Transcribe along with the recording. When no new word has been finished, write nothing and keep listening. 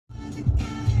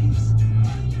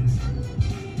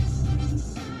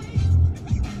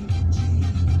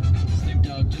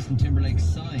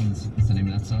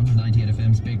that song. 98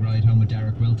 FM's Big Ride Home with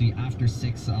Derek Wilty. After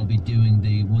 6 I'll be doing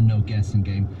the one note guessing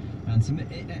game. And some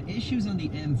issues on the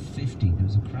M50. There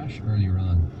was a crash earlier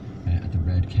on at the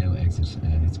Red Cow exit.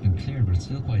 It's been cleared, but it's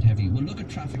still quite heavy. We'll look at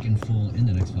traffic in full in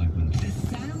the next 5 minutes. The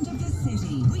sound of the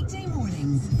city. Weekday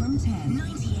mornings from 10.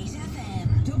 98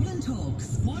 FM. Dublin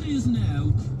Talks. What is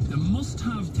now the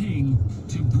must-have thing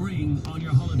to bring on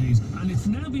your holidays? And it's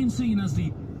now being seen as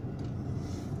the...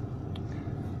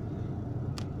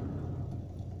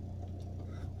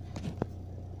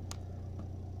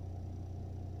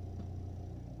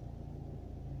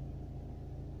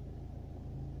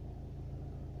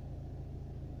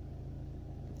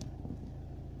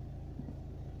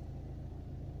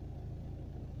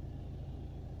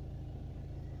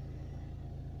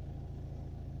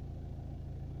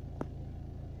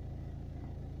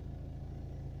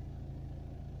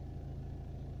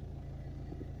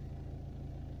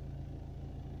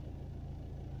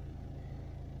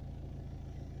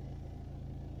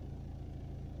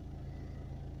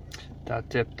 That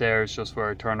dip there is just where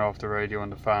I turn off the radio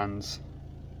and the fans.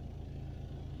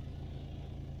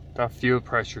 That fuel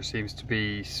pressure seems to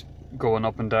be going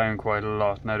up and down quite a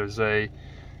lot. Now there's a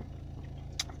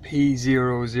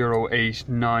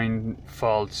P0089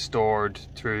 fault stored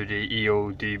through the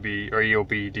EODB or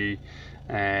EOBD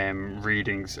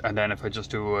readings, and then if I just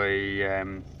do a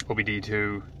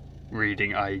OBD2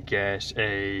 reading, I get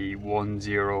a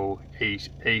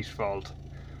 1088 fault.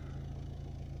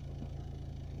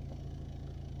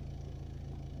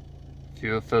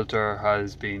 Fuel filter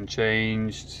has been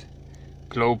changed.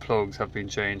 Glow plugs have been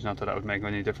changed. Not that that would make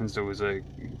any difference. There was a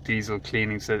diesel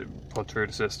cleaning put through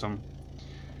the system.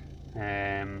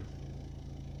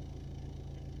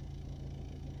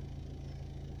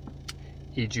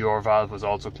 EGR valve was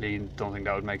also cleaned. Don't think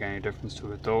that would make any difference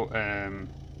to it though.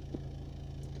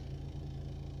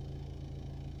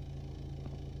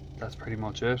 That's pretty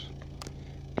much it.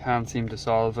 Can't seem to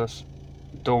solve it.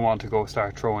 Don't want to go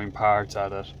start throwing parts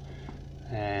at it.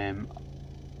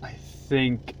 I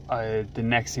think the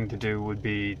next thing to do would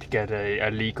be to get a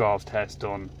leak off test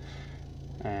done.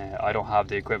 I don't have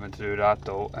the equipment to do that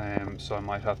though, so I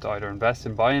might have to either invest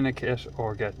in buying a kit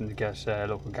or get a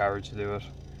local garage to do it.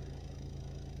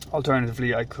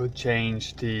 Alternatively, I could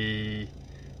change the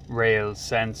rail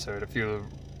sensor, the fuel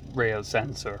rail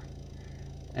sensor,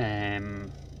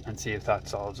 and see if that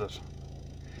solves it.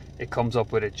 It comes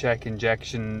up with a check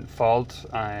injection fault,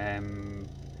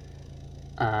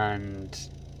 and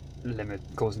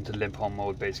goes into limp home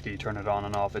mode. Basically, you turn it on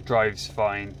and off. It drives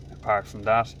fine apart from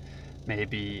that.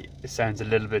 Maybe it sounds a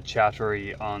little bit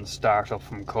chattery on start up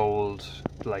from cold,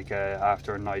 like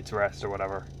after a night's rest or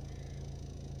whatever,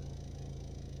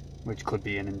 which could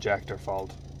be an injector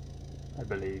fault, I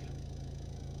believe.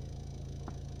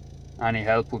 Any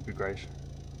help would be great,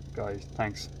 guys.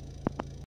 Thanks.